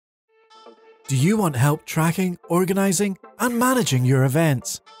Do you want help tracking, organising, and managing your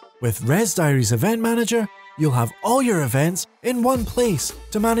events? With ResDiary's Event Manager, you'll have all your events in one place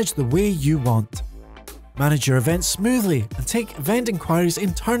to manage the way you want. Manage your events smoothly and take event inquiries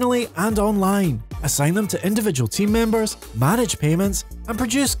internally and online. Assign them to individual team members, manage payments, and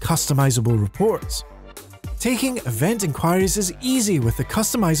produce customizable reports. Taking event inquiries is easy with the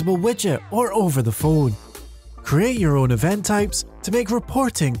customizable widget or over the phone. Create your own event types to make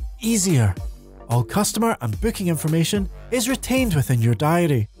reporting easier. All customer and booking information is retained within your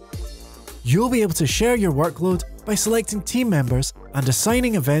diary. You'll be able to share your workload by selecting team members and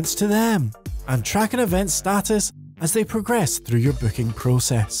assigning events to them, and track an event status as they progress through your booking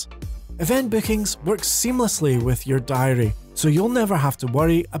process. Event bookings work seamlessly with your diary, so you'll never have to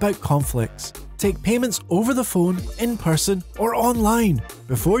worry about conflicts. Take payments over the phone, in person, or online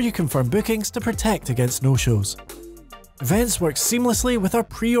before you confirm bookings to protect against no-shows. Events work seamlessly with our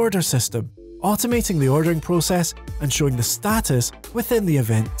pre-order system, automating the ordering process and showing the status within the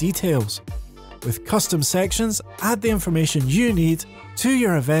event details. With custom sections, add the information you need to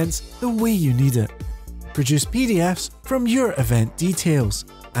your events the way you need it. Produce PDFs from your event details,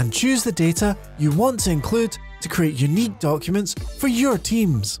 and choose the data you want to include to create unique documents for your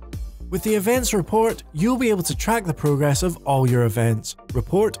teams. With the Events Report, you'll be able to track the progress of all your events,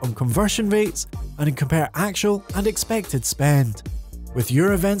 report on conversion rates, and compare actual and expected spend. With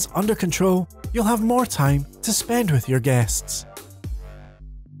your events under control, you'll have more time to spend with your guests.